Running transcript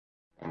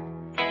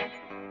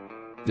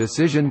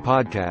Decision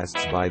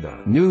podcasts by the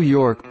New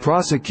York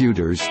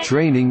Prosecutors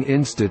Training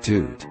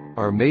Institute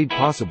are made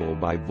possible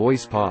by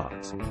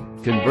VoicePods.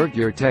 Convert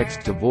your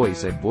text to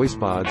voice at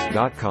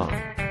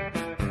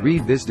voicepods.com.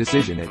 Read this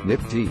decision at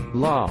NYPTI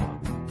Law.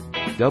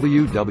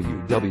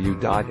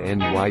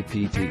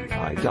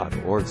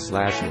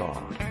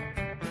 www.nypti.org/law.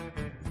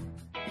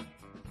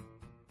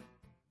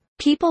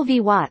 People v.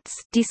 Watts,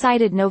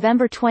 decided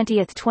November 20,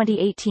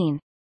 2018.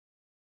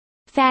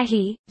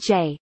 Fahey,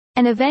 J.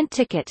 An event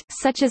ticket,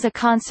 such as a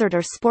concert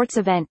or sports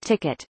event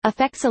ticket,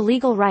 affects a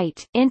legal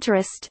right,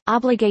 interest,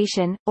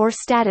 obligation, or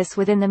status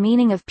within the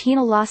meaning of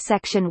Penal Law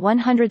Section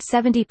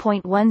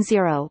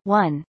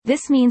 170.10(1).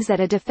 This means that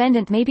a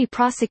defendant may be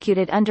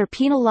prosecuted under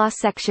Penal Law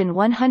Section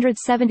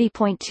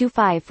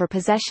 170.25 for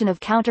possession of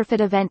counterfeit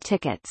event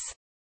tickets.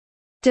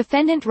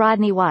 Defendant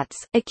Rodney Watts,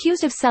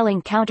 accused of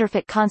selling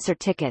counterfeit concert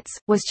tickets,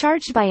 was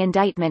charged by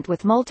indictment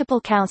with multiple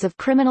counts of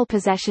criminal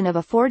possession of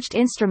a forged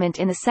instrument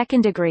in the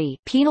second degree.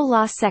 Penal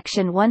Law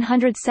Section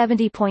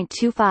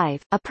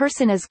 170.25. A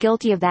person is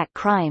guilty of that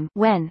crime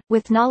when,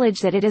 with knowledge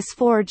that it is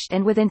forged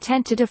and with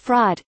intent to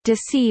defraud,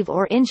 deceive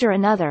or injure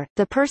another,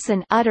 the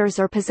person utters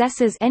or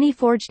possesses any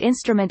forged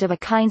instrument of a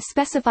kind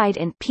specified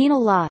in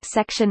Penal Law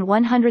Section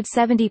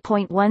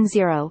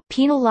 170.10,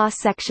 Penal Law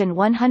Section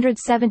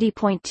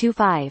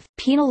 170.25,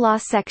 Penal Law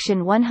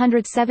Section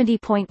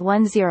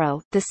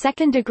 170.10. The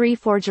second-degree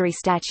forgery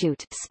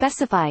statute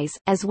specifies,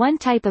 as one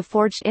type of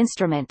forged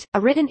instrument,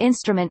 a written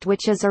instrument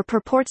which is or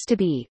purports to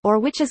be, or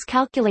which is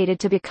calculated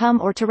to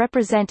become or to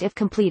represent if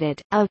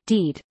completed, a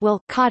deed,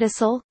 will,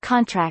 codicil,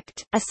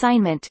 contract,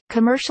 assignment,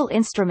 commercial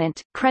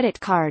instrument, credit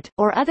card,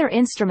 or other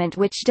instrument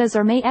which does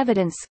or may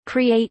evidence,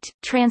 create,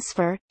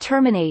 transfer,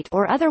 terminate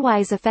or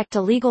otherwise affect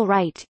a legal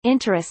right,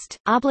 interest,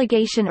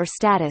 obligation or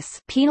status.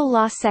 Penal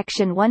Law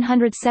Section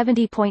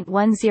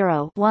 170.10.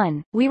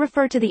 We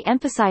refer to the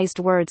emphasized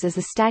words as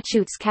the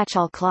statute's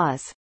catch-all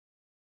clause.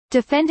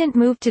 Defendant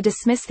moved to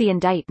dismiss the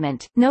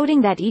indictment,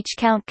 noting that each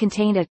count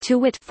contained a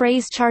to-wit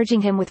phrase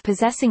charging him with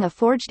possessing a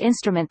forged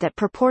instrument that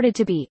purported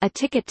to be a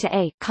ticket to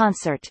a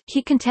concert.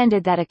 He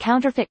contended that a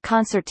counterfeit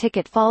concert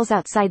ticket falls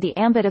outside the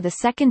ambit of the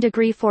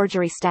second-degree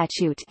forgery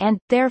statute and,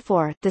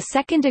 therefore, the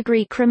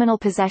second-degree criminal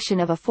possession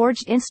of a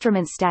forged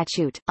instrument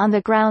statute, on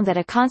the ground that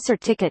a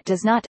concert ticket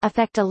does not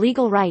affect a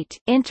legal right,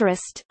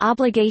 interest,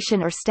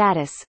 obligation or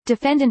status.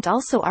 Defendant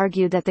also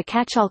argued that the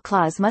catch-all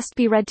clause must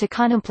be read to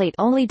contemplate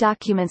only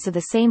documents of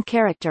the same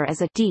character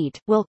as a deed,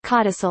 will,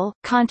 codicil,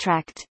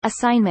 contract,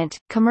 assignment,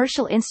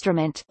 commercial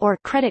instrument, or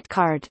credit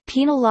card.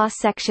 Penal Law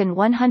Section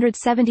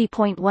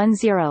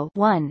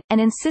 170.10(1), and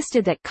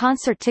insisted that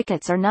concert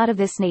tickets are not of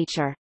this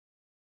nature.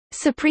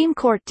 Supreme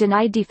Court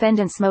denied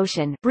defendant's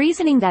motion,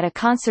 reasoning that a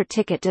concert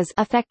ticket does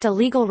affect a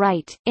legal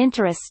right,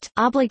 interest,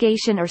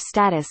 obligation or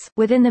status,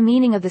 within the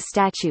meaning of the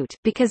statute,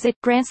 because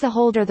it grants the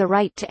holder the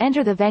right to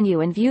enter the venue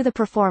and view the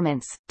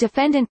performance.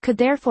 Defendant could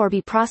therefore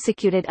be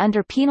prosecuted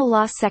under Penal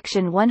Law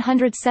Section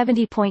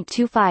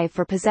 170.25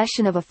 for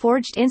possession of a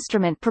forged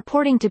instrument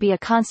purporting to be a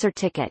concert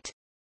ticket.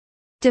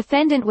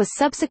 Defendant was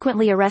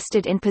subsequently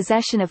arrested in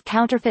possession of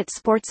counterfeit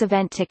sports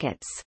event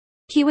tickets.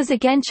 He was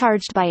again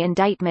charged by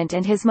indictment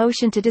and his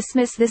motion to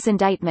dismiss this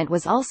indictment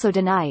was also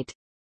denied.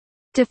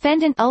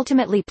 Defendant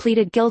ultimately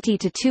pleaded guilty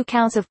to 2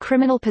 counts of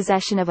criminal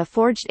possession of a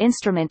forged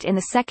instrument in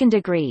the second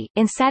degree,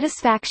 in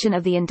satisfaction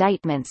of the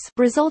indictments,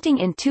 resulting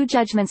in 2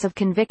 judgments of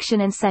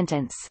conviction and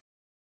sentence.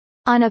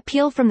 On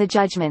appeal from the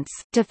judgments,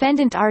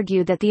 defendant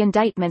argued that the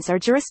indictments are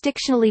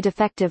jurisdictionally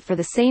defective for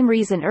the same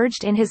reason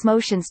urged in his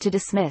motions to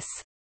dismiss.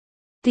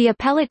 The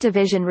appellate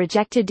division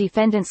rejected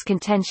defendant's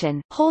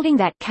contention, holding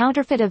that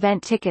counterfeit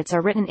event tickets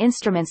are written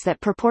instruments that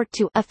purport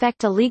to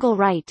affect a legal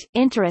right,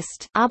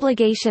 interest,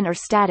 obligation or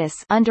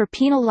status under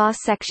Penal Law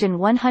Section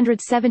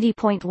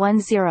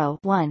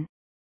 170.10(1).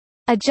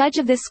 A judge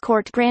of this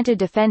court granted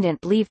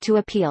defendant leave to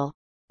appeal.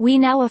 We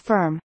now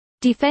affirm.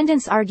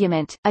 Defendant's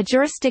argument, a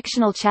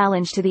jurisdictional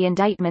challenge to the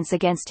indictments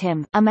against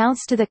him,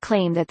 amounts to the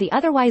claim that the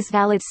otherwise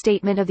valid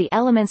statement of the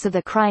elements of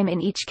the crime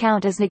in each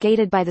count is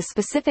negated by the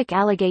specific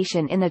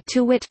allegation in the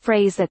to-wit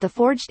phrase that the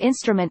forged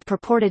instrument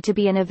purported to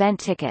be an event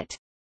ticket.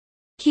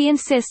 He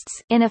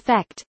insists, in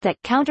effect, that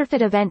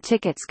counterfeit event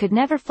tickets could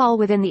never fall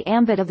within the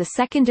ambit of the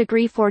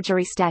second-degree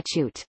forgery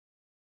statute.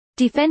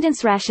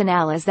 Defendant's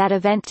rationale is that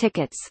event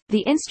tickets,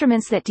 the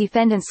instruments that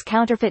defendant's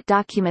counterfeit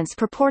documents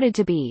purported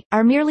to be,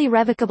 are merely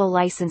revocable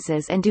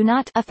licenses and do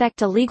not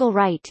affect a legal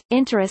right,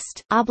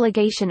 interest,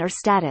 obligation or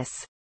status.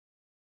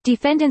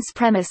 Defendant's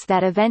premise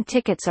that event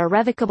tickets are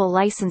revocable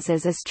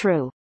licenses is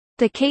true.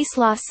 The case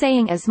law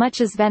saying as much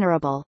is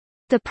venerable.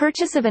 The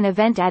purchase of an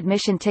event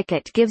admission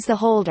ticket gives the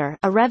holder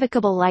a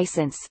revocable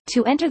license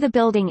to enter the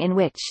building in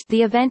which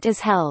the event is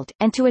held,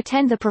 and to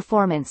attend the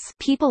performance.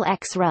 People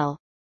ex rel.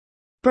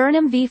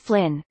 Burnham v.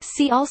 Flynn,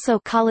 see also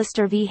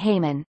Collister v.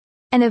 Heyman.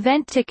 An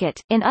event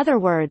ticket, in other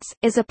words,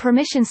 is a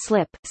permission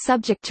slip,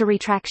 subject to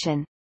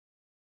retraction.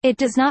 It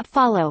does not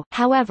follow,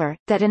 however,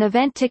 that an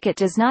event ticket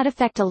does not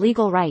affect a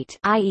legal right,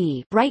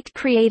 i.e., right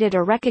created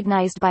or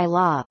recognized by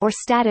law, or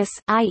status,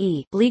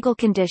 i.e., legal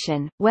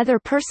condition, whether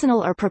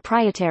personal or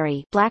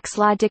proprietary. Black's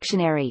Law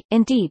Dictionary.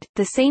 Indeed,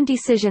 the same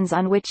decisions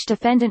on which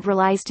defendant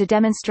relies to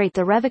demonstrate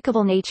the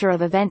revocable nature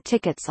of event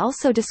tickets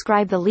also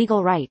describe the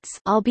legal rights,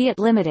 albeit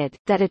limited,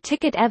 that a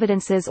ticket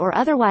evidences or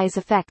otherwise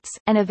affects.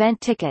 An event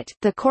ticket,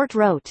 the court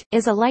wrote,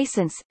 is a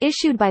license,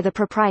 issued by the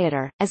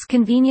proprietor, as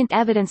convenient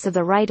evidence of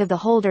the right of the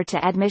holder to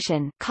admission.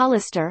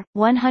 Collister,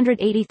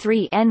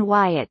 183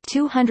 NY at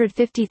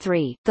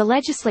 253. The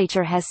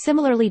legislature has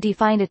similarly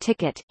defined a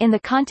ticket, in the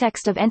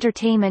context of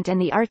entertainment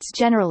and the arts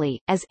generally,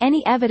 as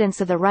any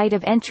evidence of the right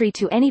of entry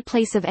to any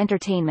place of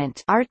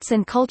entertainment. Arts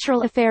and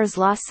Cultural Affairs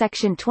Law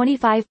Section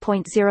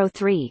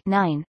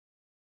 25.03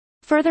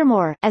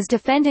 Furthermore, as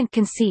defendant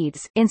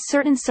concedes, in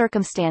certain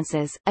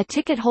circumstances, a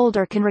ticket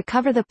holder can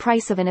recover the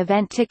price of an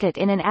event ticket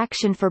in an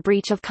action for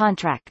breach of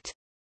contract.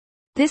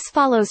 This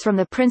follows from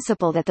the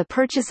principle that the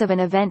purchase of an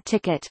event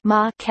ticket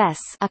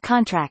a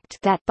contract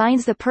that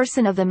binds the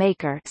person of the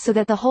maker so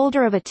that the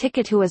holder of a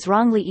ticket who is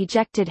wrongly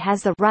ejected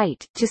has the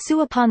right to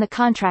sue upon the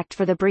contract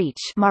for the breach.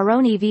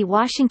 Maroney v.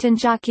 Washington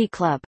Jockey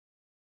Club.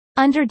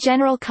 Under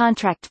general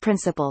contract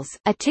principles,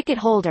 a ticket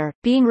holder,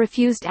 being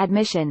refused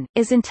admission,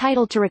 is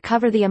entitled to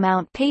recover the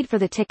amount paid for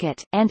the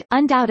ticket, and,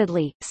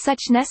 undoubtedly,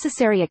 such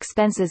necessary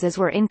expenses as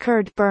were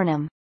incurred.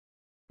 Burnham.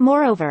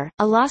 Moreover,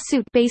 a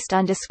lawsuit based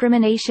on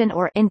discrimination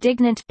or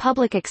indignant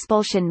public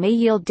expulsion may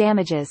yield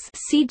damages.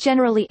 See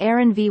generally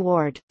Aaron v.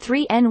 Ward,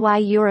 3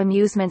 NY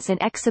Amusements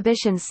and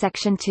Exhibitions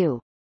Section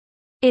 2.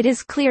 It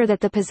is clear that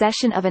the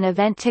possession of an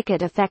event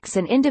ticket affects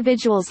an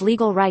individual's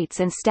legal rights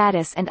and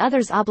status and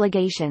others'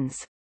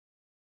 obligations.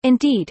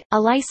 Indeed,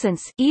 a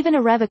license, even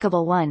a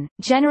revocable one,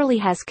 generally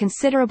has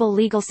considerable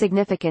legal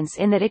significance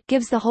in that it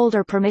gives the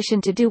holder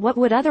permission to do what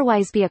would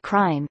otherwise be a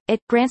crime.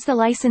 It grants the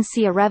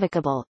licensee a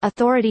revocable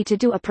authority to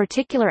do a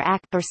particular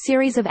act or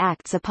series of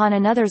acts upon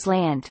another's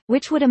land,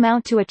 which would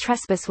amount to a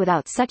trespass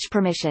without such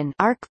permission.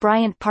 Ark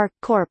Bryant Park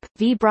Corp.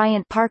 v.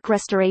 Bryant Park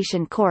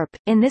Restoration Corp.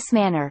 In this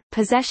manner,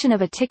 possession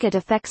of a ticket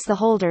affects the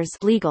holder's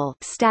legal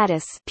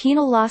status.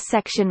 Penal Law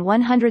Section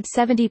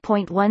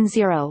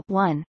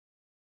 170.10(1).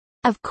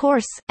 Of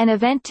course, an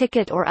event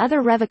ticket or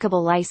other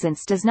revocable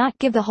license does not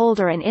give the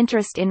holder an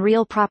interest in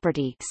real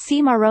property.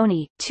 See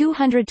Maroney,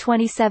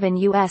 227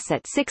 U.S.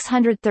 at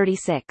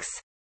 636.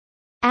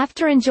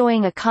 After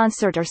enjoying a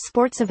concert or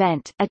sports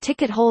event, a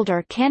ticket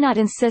holder cannot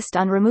insist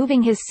on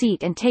removing his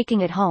seat and taking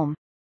it home.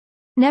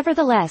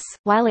 Nevertheless,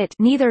 while it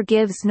neither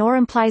gives nor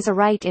implies a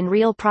right in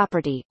real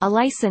property, a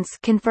license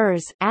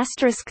confers,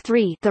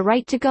 *3, the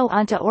right to go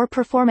onto or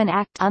perform an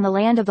act on the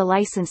land of the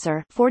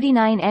licensor.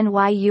 49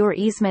 NY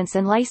Easements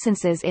and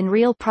Licenses in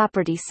Real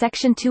Property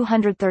Section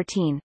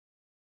 213.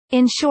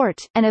 In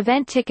short, an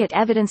event ticket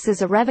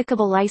evidences a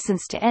revocable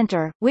license to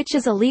enter, which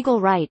is a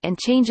legal right and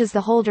changes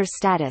the holder's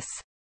status.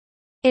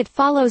 It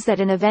follows that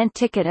an event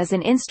ticket is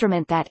an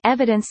instrument that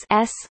evidence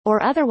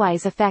or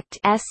otherwise affect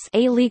a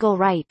legal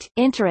right,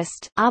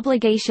 interest,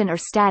 obligation or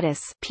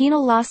status.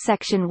 Penal Law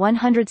Section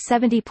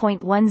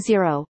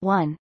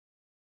 170.10(1).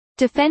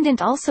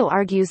 Defendant also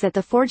argues that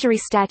the forgery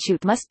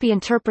statute must be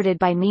interpreted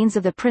by means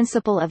of the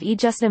principle of e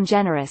justum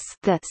generis,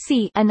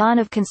 the anon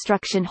of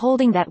construction,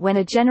 holding that when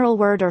a general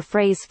word or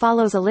phrase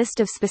follows a list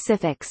of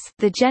specifics,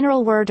 the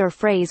general word or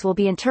phrase will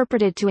be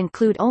interpreted to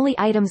include only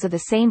items of the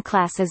same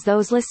class as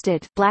those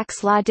listed.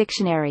 Black's Law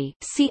Dictionary.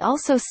 See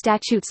also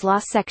Statutes Law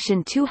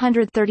Section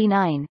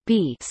 239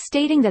 (b),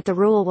 stating that the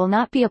rule will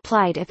not be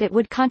applied if it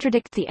would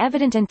contradict the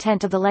evident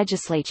intent of the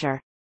legislature.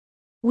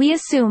 We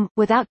assume,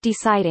 without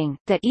deciding,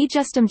 that e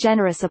justum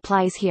generis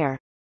applies here.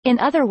 In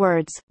other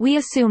words, we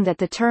assume that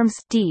the terms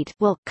deed,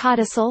 will,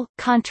 codicil,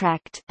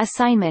 contract,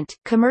 assignment,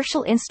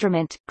 commercial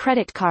instrument,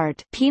 credit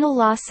card, Penal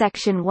Law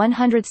Section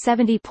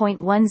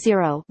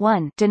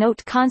 170.10(1)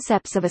 denote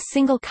concepts of a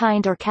single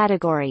kind or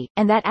category,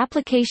 and that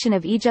application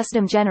of e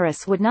justum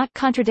generis would not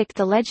contradict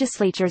the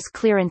legislature's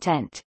clear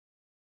intent.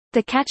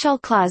 The catch-all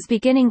clause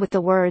beginning with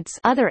the words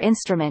other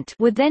instrument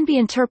would then be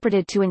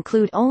interpreted to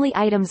include only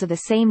items of the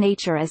same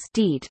nature as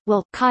deed,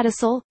 will,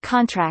 codicil,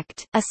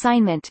 contract,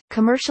 assignment,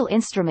 commercial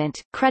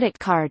instrument, credit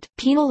card,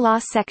 Penal Law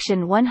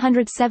Section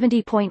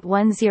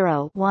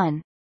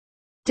 170.10(1).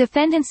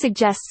 Defendant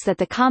suggests that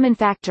the common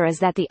factor is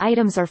that the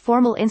items are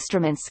formal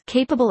instruments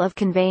capable of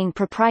conveying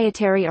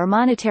proprietary or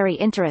monetary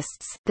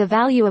interests, the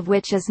value of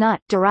which is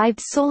not derived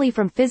solely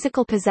from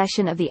physical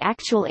possession of the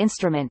actual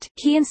instrument.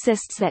 He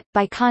insists that,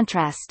 by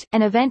contrast,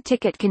 an event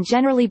ticket can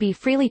generally be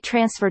freely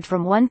transferred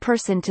from one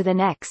person to the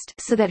next,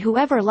 so that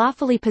whoever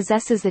lawfully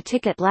possesses the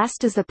ticket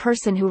last is the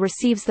person who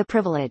receives the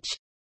privilege.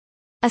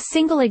 A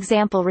single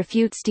example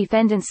refutes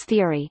defendant's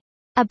theory.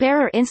 A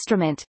bearer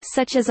instrument,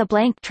 such as a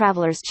blank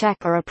traveler's check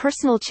or a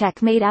personal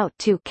check made out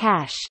to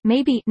cash,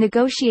 may be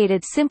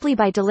negotiated simply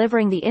by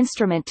delivering the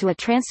instrument to a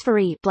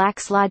transferee.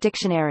 Black's Law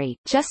Dictionary,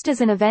 just as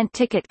an event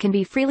ticket can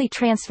be freely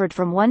transferred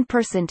from one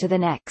person to the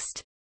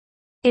next.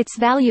 Its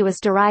value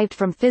is derived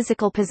from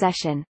physical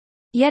possession.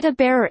 Yet a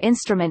bearer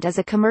instrument is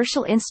a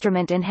commercial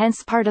instrument and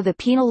hence part of the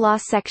Penal Law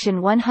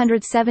Section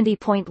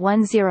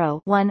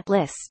 170.10(1)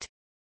 list.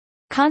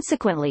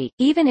 Consequently,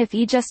 even if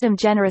e justum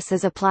generis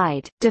is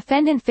applied,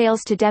 defendant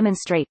fails to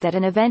demonstrate that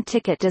an event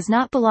ticket does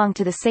not belong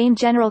to the same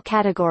general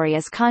category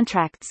as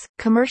contracts,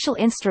 commercial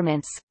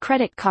instruments,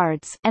 credit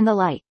cards, and the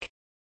like.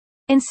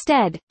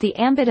 Instead, the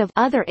ambit of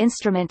other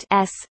instrument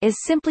S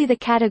is simply the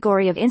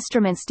category of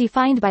instruments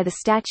defined by the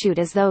statute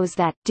as those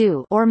that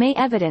do or may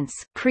evidence,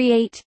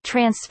 create,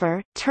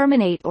 transfer,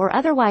 terminate or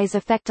otherwise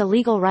affect a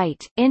legal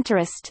right,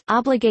 interest,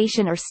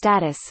 obligation or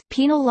status.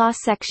 Penal Law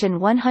Section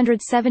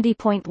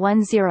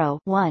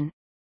 170.10(1).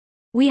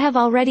 We have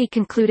already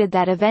concluded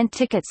that event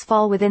tickets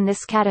fall within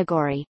this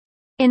category.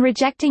 In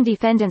rejecting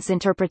defendants'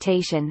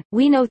 interpretation,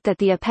 we note that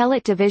the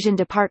appellate division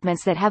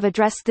departments that have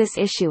addressed this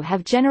issue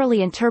have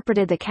generally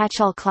interpreted the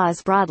catch-all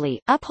clause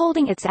broadly,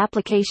 upholding its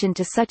application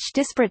to such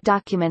disparate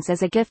documents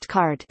as a gift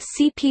card,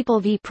 see People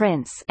v.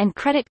 Prince, and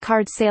credit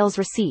card sales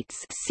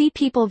receipts, see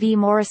People v.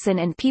 Morrison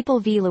and People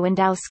v.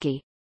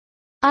 Lewandowski.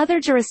 Other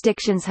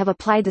jurisdictions have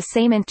applied the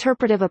same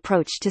interpretive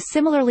approach to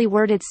similarly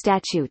worded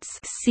statutes,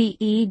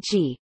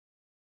 e.g.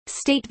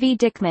 State v.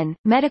 Dickman.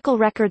 Medical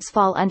records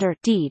fall under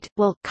deed,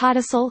 will,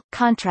 codicil,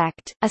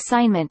 contract,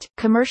 assignment,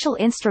 commercial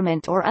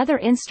instrument or other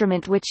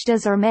instrument which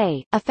does or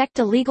may affect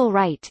a legal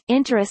right,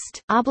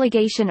 interest,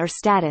 obligation or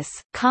status.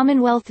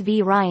 Commonwealth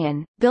v.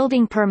 Ryan.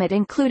 Building permit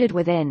included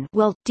within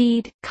will,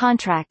 deed,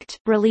 contract,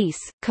 release,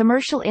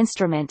 commercial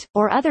instrument,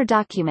 or other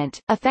document,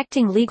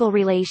 affecting legal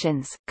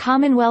relations.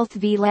 Commonwealth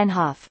v.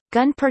 Lenhoff.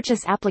 Gun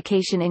purchase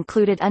application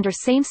included under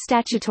same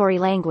statutory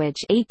language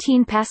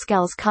 18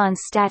 Pascal's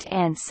Cons Stat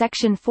and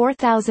Section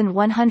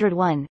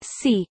 4101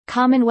 C.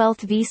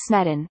 Commonwealth v.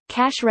 Snedden.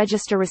 Cash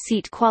register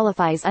receipt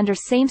qualifies under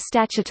same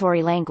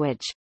statutory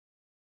language.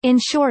 In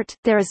short,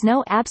 there is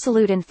no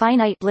absolute and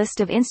finite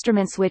list of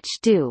instruments which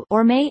do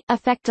or may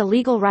affect a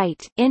legal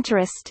right,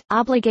 interest,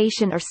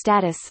 obligation or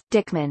status.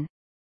 Dickman.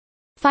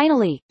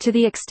 Finally, to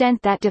the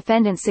extent that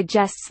defendant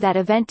suggests that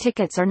event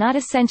tickets are not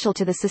essential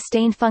to the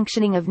sustained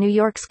functioning of New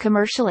York's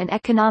commercial and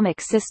economic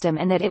system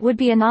and that it would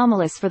be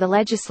anomalous for the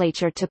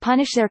legislature to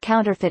punish their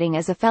counterfeiting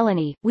as a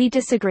felony, we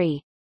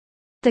disagree.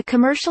 The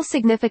commercial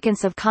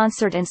significance of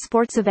concert and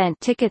sports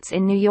event tickets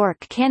in New York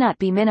cannot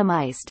be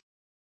minimized.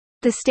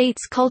 The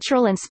state's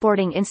cultural and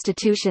sporting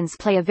institutions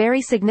play a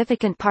very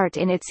significant part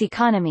in its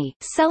economy,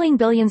 selling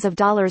billions of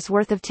dollars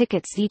worth of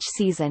tickets each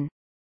season.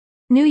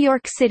 New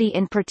York City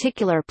in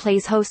particular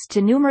plays host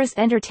to numerous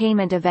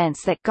entertainment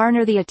events that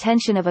garner the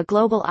attention of a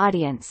global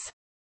audience.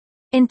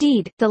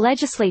 Indeed, the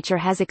legislature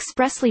has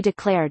expressly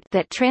declared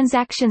that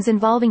transactions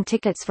involving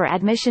tickets for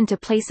admission to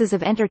places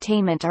of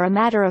entertainment are a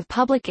matter of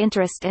public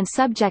interest and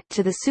subject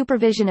to the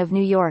supervision of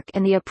New York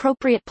and the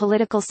appropriate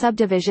political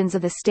subdivisions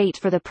of the state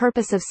for the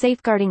purpose of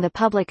safeguarding the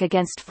public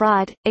against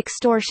fraud,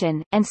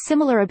 extortion, and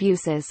similar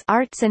abuses.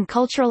 Arts and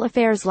Cultural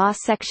Affairs Law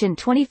Section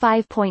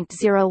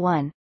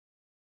 25.01.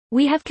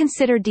 We have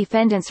considered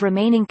defendants'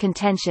 remaining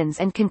contentions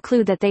and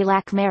conclude that they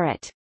lack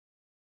merit.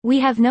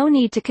 We have no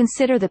need to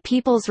consider the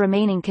people's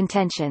remaining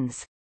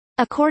contentions.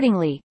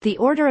 Accordingly, the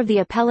order of the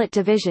appellate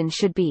division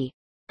should be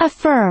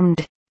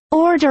affirmed.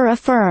 Order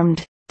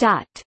affirmed.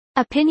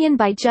 Opinion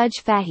by Judge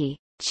Fahey.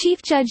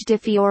 Chief Judge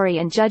DeFiore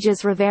and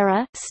Judges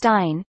Rivera,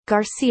 Stein,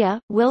 Garcia,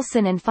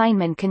 Wilson and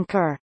Feynman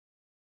concur.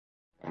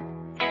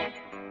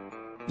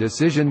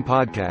 Decision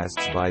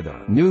podcasts by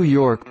the New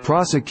York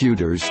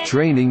Prosecutors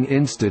Training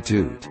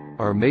Institute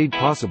are made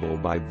possible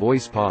by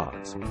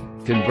VoicePods.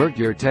 Convert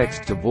your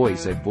text to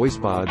voice at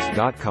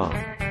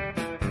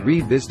voicepods.com.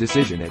 Read this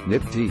decision at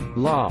NYPTI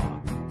Law.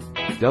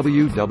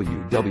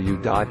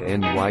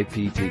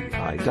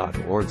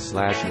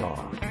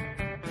 www.nypti.org/law